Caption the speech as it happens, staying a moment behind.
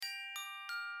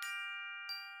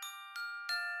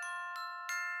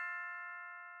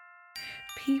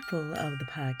people of the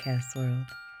podcast world.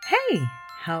 Hey,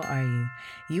 how are you?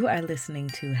 You are listening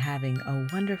to Having a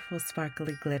Wonderful,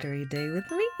 Sparkly, Glittery Day with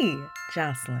me,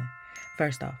 Jocelyn.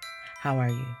 First off, how are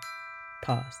you?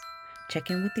 Pause. Check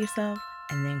in with yourself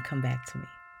and then come back to me.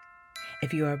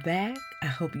 If you are back, I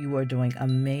hope you are doing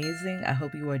amazing. I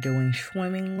hope you are doing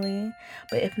swimmingly.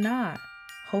 But if not,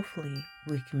 hopefully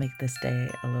we can make this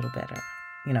day a little better.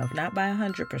 If not by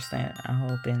 100%, I'm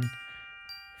hoping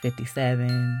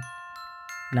 57,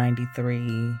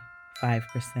 93,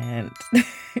 5%.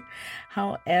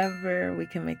 However, we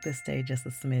can make this day just a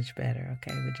smidge better,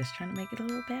 okay? We're just trying to make it a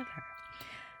little better.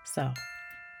 So,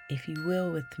 if you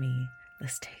will with me,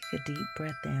 let's take a deep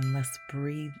breath in. Let's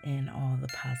breathe in all the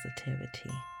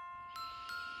positivity.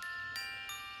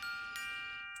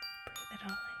 Breathe it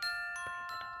all in.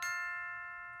 Breathe it all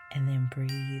in. And then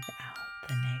breathe out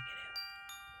the negative.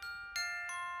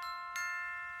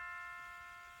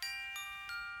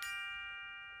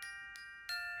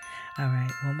 All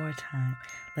right, one more time.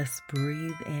 Let's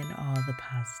breathe in all the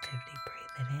positivity.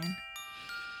 Breathe it in.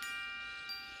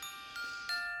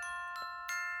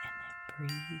 And then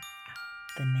breathe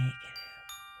out the negative.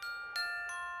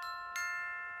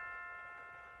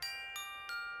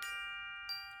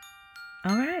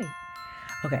 All right.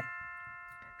 Okay.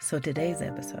 So today's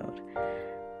episode,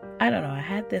 I don't know, I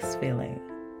had this feeling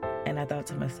and I thought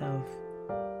to myself,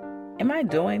 am I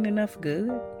doing enough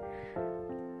good?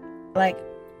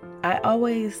 I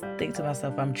always think to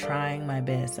myself, I'm trying my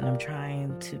best and I'm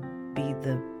trying to be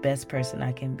the best person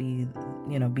I can be,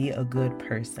 be a good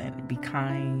person, be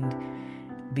kind,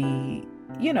 be,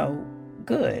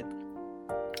 good.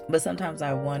 But sometimes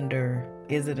I wonder,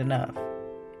 is it enough?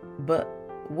 But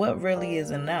what really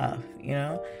is enough?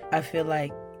 I feel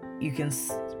like you can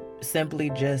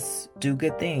simply just do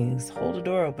good things, hold a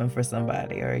door open for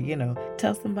somebody, or,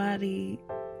 tell somebody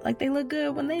like they look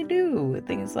good when they do.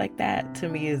 Things like that to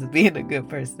me is being a good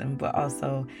person. But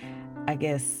also, I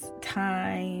guess,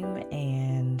 time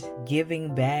and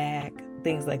giving back,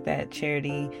 things like that,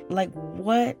 charity. Like,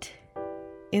 what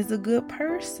is a good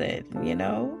person,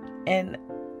 And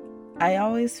I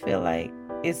always feel like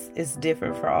it's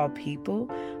different for all people.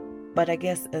 But I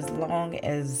guess as long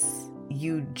as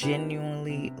you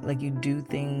genuinely, you do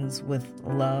things with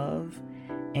love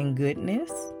and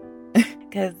goodness,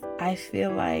 because I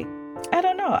feel like, I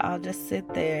don't know, I'll just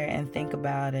sit there and think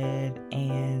about it.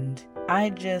 And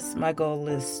my goal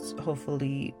is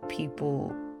hopefully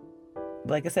people,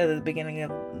 like I said at the beginning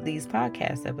of these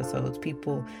podcast episodes,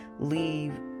 people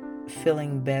leave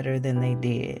feeling better than they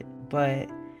did. But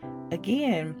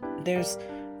again, there's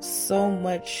so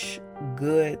much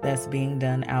good that's being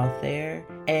done out there.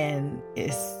 And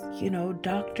it's,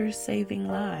 doctors saving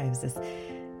lives.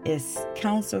 It's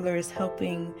counselors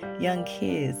helping young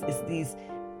kids. It's these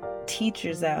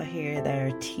teachers out here that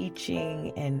are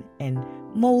teaching and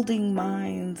molding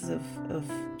minds of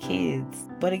kids.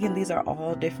 But again, these are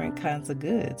all different kinds of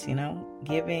goods,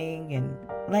 giving and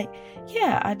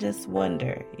I just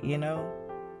wonder,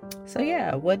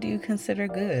 So what do you consider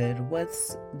good?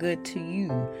 What's good to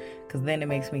you? Because then it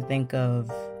makes me think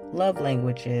of love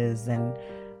languages and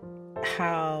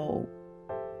how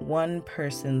one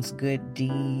person's good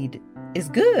deed is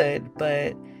good,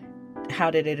 but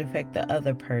how did it affect the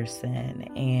other person?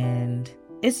 And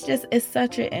it's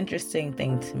such an interesting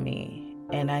thing to me.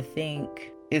 And I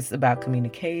think it's about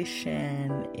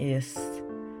communication. It's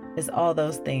all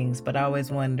those things. But I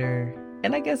always wonder,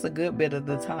 and I guess a good bit of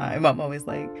the time, I'm always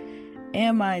like,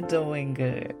 am I doing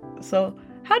good? So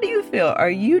how do you feel? Are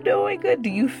you doing good?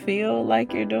 Do you feel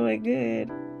like you're doing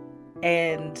good?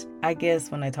 And I guess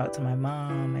when I talk to my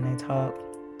mom and I talk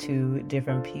to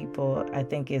different people, I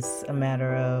think it's a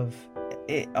matter of,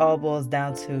 it all boils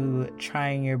down to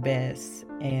trying your best.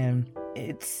 And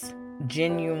it's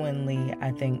genuinely, I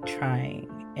think, trying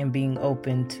and being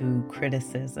open to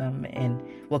criticism and,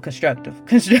 constructive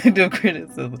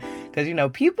criticism.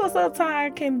 Because, people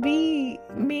sometimes can be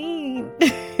mean.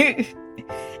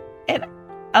 And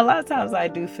a lot of times I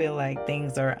do feel like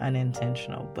things are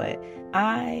unintentional. But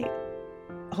I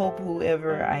hope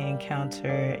whoever I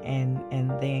encounter and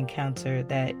they encounter,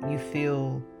 that you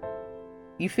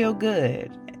feel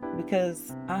good,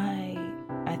 because I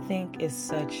think it's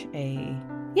such a,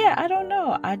 I don't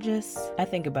know, I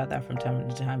think about that from time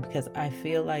to time, because I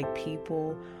feel like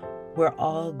we're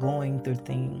all going through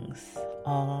things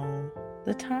all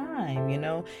the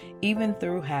time, even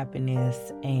through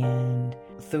happiness and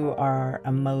through our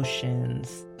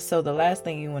emotions. So the last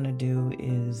thing you want to do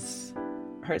is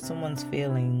hurt someone's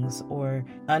feelings or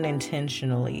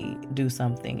unintentionally do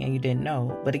something and you didn't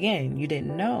know. But again, you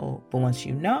didn't know. But once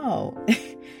you know,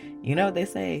 they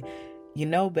say you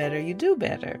know better, you do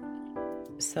better.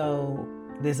 So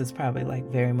this is probably like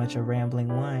very much a rambling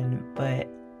one, but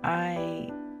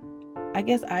I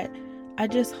guess I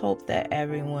just hope that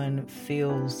everyone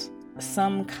feels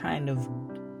some kind of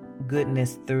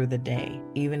goodness through the day,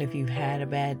 even if you've had a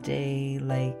bad day.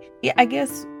 Like, yeah, I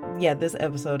guess, yeah, this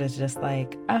episode is just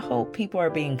like, I hope people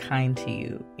are being kind to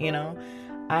you, you know?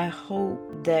 I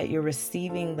hope that you're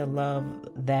receiving the love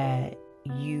that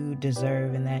you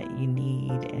deserve and that you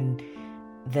need, and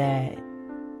that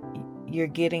you're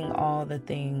getting all the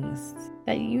things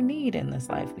that you need in this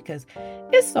life, because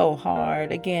it's so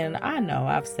hard. Again, I know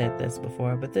I've said this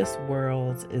before, but this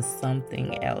world is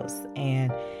something else.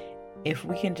 And if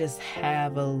we can just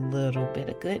have a little bit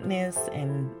of goodness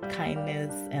and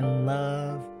kindness and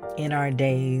love in our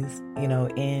days, you know,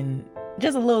 in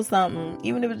just a little something,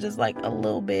 even if it's just like a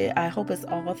little bit, I hope it's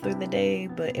all through the day.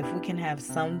 But if we can have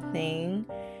something,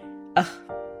 I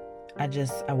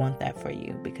want that for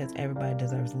you, because everybody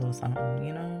deserves a little something,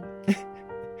 you know?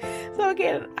 So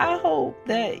again, I hope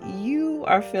that you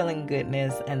are feeling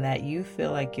goodness and that you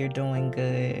feel like you're doing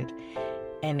good.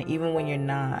 And even when you're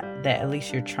not, that at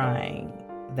least you're trying,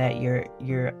 that you're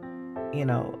you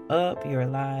know, up, you're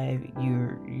alive,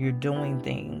 you're doing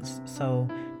things. So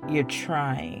you're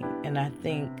trying. And I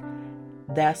think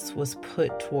that's what's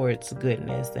put towards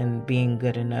goodness and being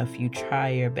good enough. You try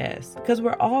your best, because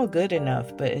we're all good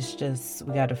enough, but it's just,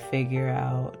 we got to figure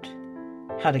out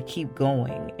how to keep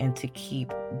going and to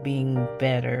keep being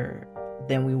better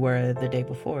than we were the day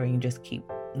before. And you just keep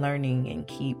learning and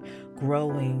keep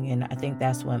growing. And I think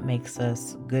that's what makes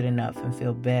us good enough and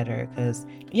feel better, because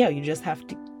yeah, you just have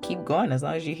to keep going. As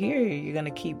long as you're here, you're going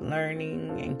to keep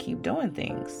learning and keep doing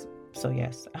things. So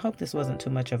yes, I hope this wasn't too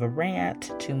much of a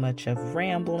rant, too much of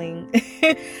rambling.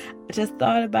 I just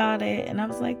thought about it and I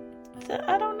was like,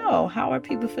 I don't know. How are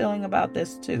people feeling about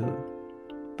this too?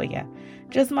 But yeah,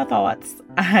 just my thoughts.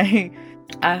 I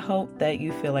hope that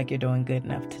you feel like you're doing good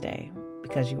enough today,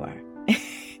 because you are.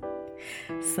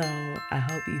 So I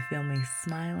hope you feel me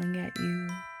smiling at you.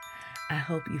 I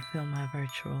hope you feel my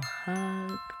virtual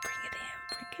hug. Bring it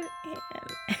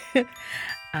in.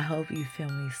 I hope you feel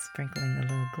me sprinkling a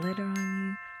little glitter on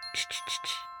you.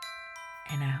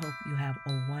 And I hope you have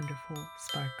a wonderful,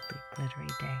 sparkly, glittery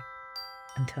day.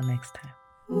 Until next time.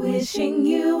 Wishing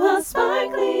you a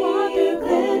sparkly,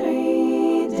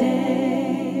 glittery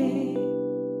day.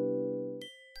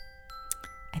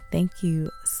 I thank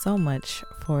you so much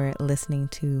for listening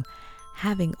to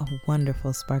Having a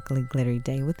Wonderful, Sparkly, Glittery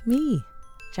Day with me,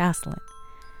 Jocelyn.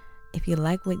 If you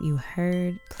like what you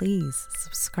heard, please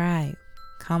subscribe,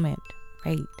 comment,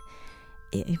 rate.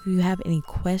 If you have any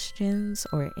questions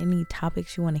or any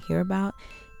topics you want to hear about,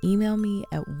 email me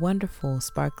at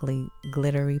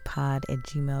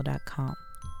wonderfulsparklyglitterypod@gmail.com.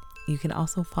 You can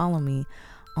also follow me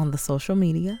on the social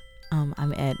media.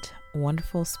 I'm at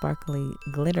Wonderful Sparkly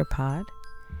Glitter Pod,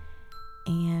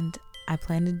 and I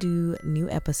plan to do new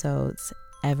episodes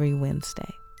every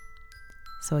Wednesday.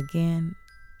 So again,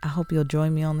 I hope you'll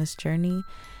join me on this journey,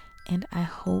 and I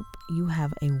hope you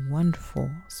have a wonderful,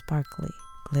 sparkly,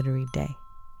 glittery day.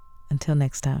 Until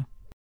next time.